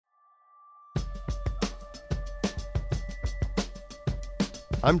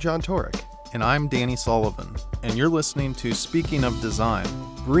I'm John Torek. And I'm Danny Sullivan, and you're listening to Speaking of Design,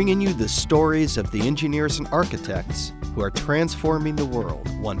 bringing you the stories of the engineers and architects who are transforming the world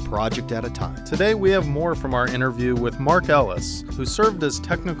one project at a time. Today we have more from our interview with Mark Ellis, who served as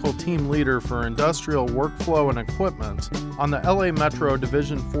technical team leader for industrial workflow and equipment on the LA Metro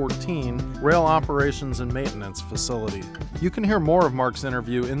Division 14 Rail Operations and Maintenance Facility. You can hear more of Mark's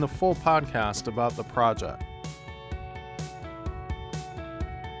interview in the full podcast about the project.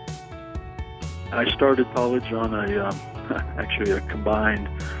 I started college on actually a combined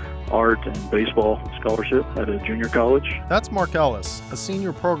art and baseball scholarship at a junior college. That's Mark Ellis, a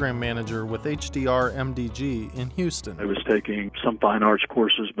senior program manager with HDR MDG in Houston. I was taking some fine arts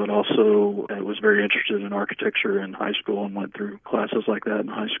courses, but also I was very interested in architecture in high school and went through classes like that in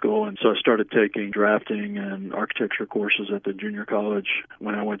high school. And so I started taking drafting and architecture courses at the junior college.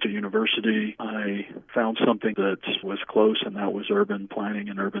 When I went to university, I found something that was close, and that was urban planning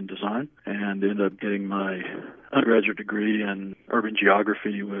and urban design, and ended up getting my undergraduate degree in urban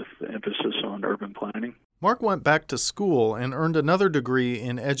geography with emphasis on urban planning. Mark went back to school and earned another degree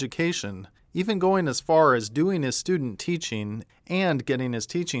in education, even going as far as doing his student teaching and getting his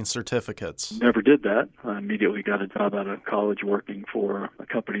teaching certificates. Never did that. I immediately got a job out of college working for a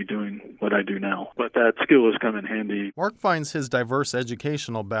company doing what I do now. But that skill has come in handy. Mark finds his diverse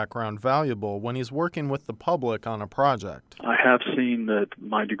educational background valuable when he's working with the public on a project. I have seen that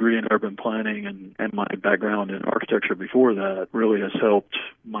my degree in urban planning and my background in architecture before that really has helped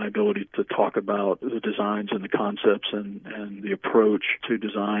my ability to talk about the designs and the concepts and the approach to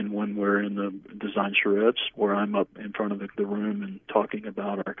design when we're in the design charrettes, where I'm up in front of the room and talking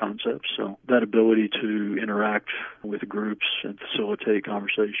about our concepts. So that ability to interact with groups and facilitate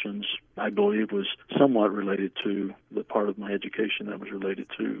conversations, I believe, was somewhat related to the part of my education that was related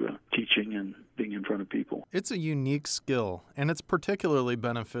to teaching and being in front of people. It's a unique skill, and it's particularly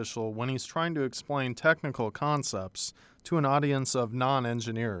beneficial when he's trying to explain technical concepts to an audience of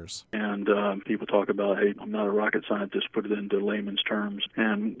non-engineers. And people talk about, hey, I'm not a rocket scientist, put it into layman's terms.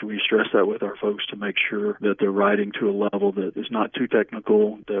 And we stress that with our folks to make sure that they're writing to a level that is not too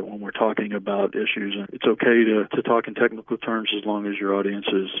technical, that when we're talking about issues, it's okay to talk in technical terms as long as your audience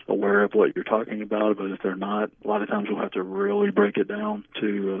is aware of what you're talking about. But if they're not, a lot of times we'll have to really break it down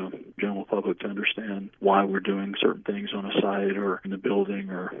to general public to understand why we're doing certain things on a site or in the building,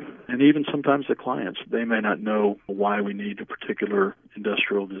 and even sometimes the clients, they may not know why we need a particular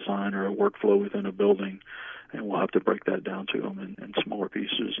industrial design or a workflow within a building, and we'll have to break that down to them in smaller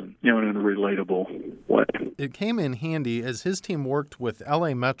pieces and in a relatable way. It came in handy as his team worked with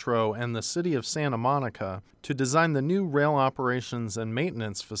LA Metro and the city of Santa Monica to design the new rail operations and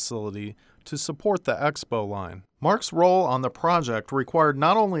maintenance facility to support the Expo line. Mark's role on the project required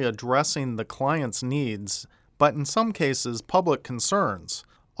not only addressing the client's needs, but in some cases public concerns,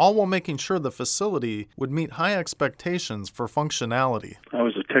 all while making sure the facility would meet high expectations for functionality. I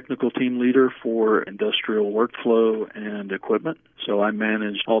was a technical team leader for industrial workflow and equipment, so I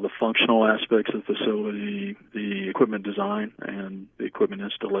managed all the functional aspects of the facility, the equipment design, and the equipment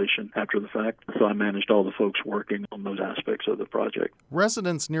installation after the fact. So I managed all the folks working on those aspects of the project.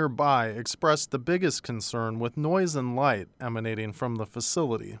 Residents nearby expressed the biggest concern with noise and light emanating from the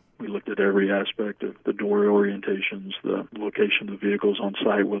facility. We looked at every aspect of the door orientations, the location of the vehicles on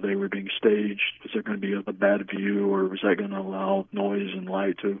site, where they were being staged. Was there going to be a bad view, or was that going to allow noise and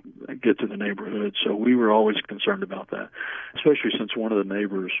light to get to the neighborhood? So we were always concerned about that, especially since one of the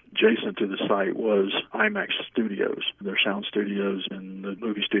neighbors adjacent to the site was IMAX Studios. Their sound studios and the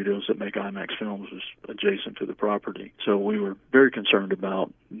movie studios that make IMAX films was adjacent to the property. So we were very concerned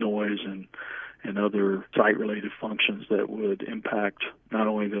about noise and other site-related functions that would impact not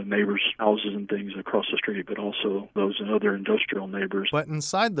only the neighbors' houses and things across the street, but also those in other industrial neighbors. But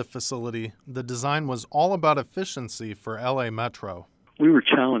inside the facility, the design was all about efficiency for LA Metro. We were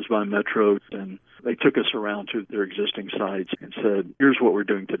challenged by Metro, and they took us around to their existing sites and said, here's what we're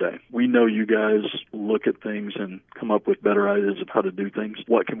doing today. We know you guys look at things and come up with better ideas of how to do things.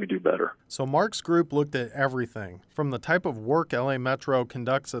 What can we do better? So Mark's group looked at everything, from the type of work LA Metro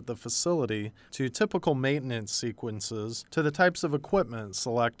conducts at the facility to typical maintenance sequences to the types of equipment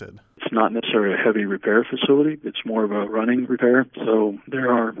selected. It's not necessarily a heavy repair facility. It's more of a running repair. So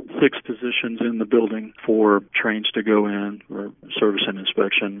there are 6 positions in the building for trains to go in, or service and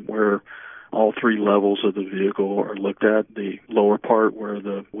inspection, where all 3 levels of the vehicle are looked at. The lower part where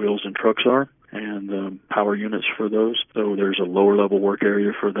the wheels and trucks are, and the power units for those. So there's a lower level work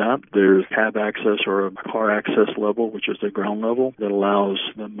area for that. There's cab access or a car access level, which is the ground level, that allows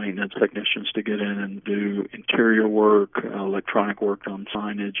the maintenance technicians to get in and do interior work, electronic work on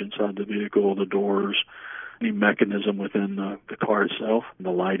signage inside the vehicle, the doors, any mechanism within the car itself, the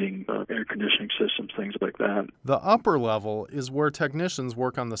lighting, air conditioning systems, things like that. The upper level is where technicians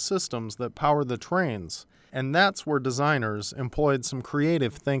work on the systems that power the trains, and that's where designers employed some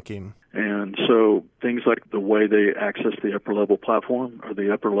creative thinking. And so things like the way they access the upper level platform or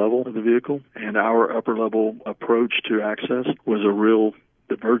the upper level of the vehicle and our upper level approach to access was a real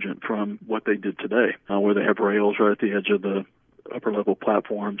divergent from what they did today, where they have rails right at the edge of the upper level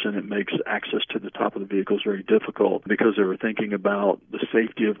platforms, and it makes access to the top of the vehicles very difficult because they were thinking about the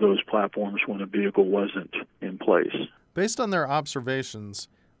safety of those platforms when a vehicle wasn't in place. Based on their observations,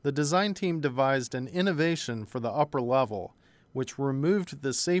 the design team devised an innovation for the upper level, which removed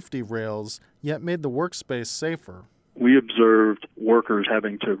the safety rails yet made the workspace safer. We observed workers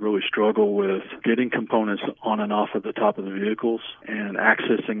having to really struggle with getting components on and off of the top of the vehicles and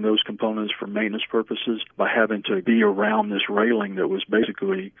accessing those components for maintenance purposes by having to be around this railing that was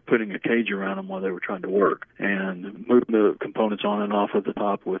basically putting a cage around them while they were trying to work. And moving the components on and off of the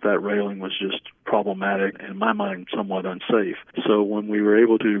top with that railing was just problematic and, in my mind, somewhat unsafe. So when we were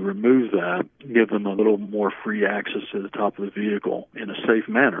able to remove that, give them a little more free access to the top of the vehicle in a safe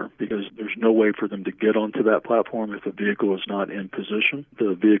manner, because there's no way for them to get onto that platform if the vehicle is not in position.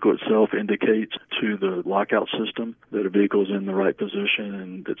 The vehicle itself indicates to the lockout system that a vehicle is in the right position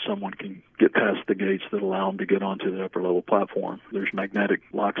and that someone can get past the gates that allow them to get onto the upper level platform. There's magnetic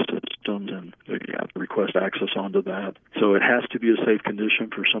lock systems and you have to request access onto that. So it has to be a safe condition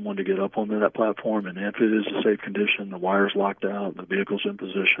for someone to get up onto that platform, and if it is a safe condition, the wire's locked out, the vehicle's in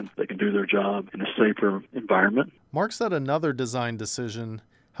position, they can do their job in a safer environment. Mark said another design decision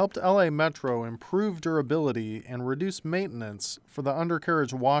helped LA Metro improve durability and reduce maintenance for the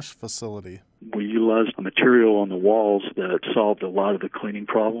undercarriage wash facility. We utilized a material on the walls that solved a lot of the cleaning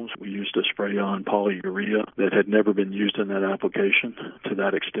problems. We used a spray-on polyurea that had never been used in that application to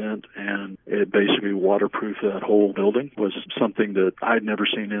that extent, and it basically waterproofed that whole building. It was something that I'd never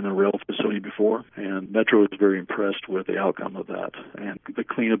seen in a rail facility before, and Metro was very impressed with the outcome of that. And the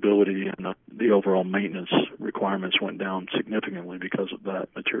cleanability and the overall maintenance requirements went down significantly because of that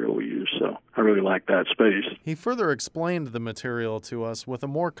material we used. So I really liked that space. He further explained the material to us with a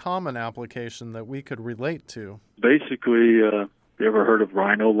more common application that we could relate to. Basically, you ever heard of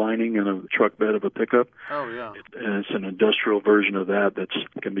rhino lining in a truck bed of a pickup? Oh, yeah. And it's an industrial version of that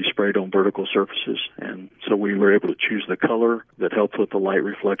can be sprayed on vertical surfaces. And so we were able to choose the color that helped with the light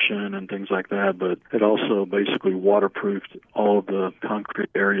reflection and things like that, but it also basically waterproofed all of the concrete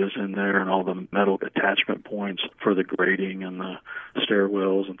areas in there and all the metal attachment points for the grating and the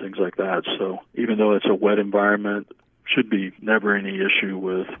stairwells and things like that. So even though it's a wet environment, should be never any issue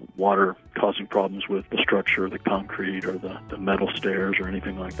with water causing problems with the structure of the concrete or the metal stairs or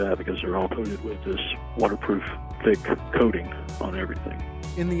anything like that, because they're all coated with this waterproof thick coating on everything.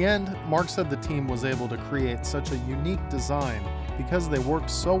 In the end, Mark said the team was able to create such a unique design because they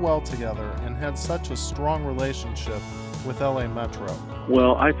worked so well together and had such a strong relationship with LA Metro.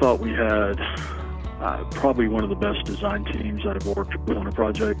 Well, I thought we had probably one of the best design teams I've worked with on a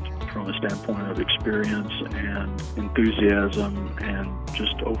project from a standpoint of experience and enthusiasm and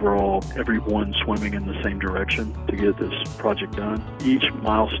just overall everyone swimming in the same direction to get this project done. Each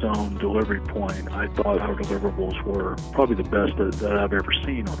milestone delivery point, I thought our deliverables were probably the best that I've ever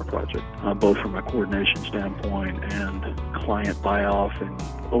seen on a project, both from a coordination standpoint and client buy-off, and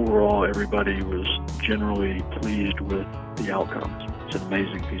overall everybody was generally pleased with the outcomes. It's an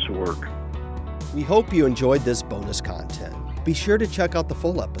amazing piece of work. We hope you enjoyed this bonus content. Be sure to check out the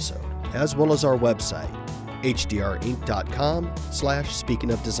full episode, as well as our website,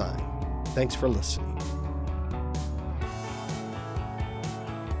 hdrinc.com/speakingofdesign. Thanks for listening.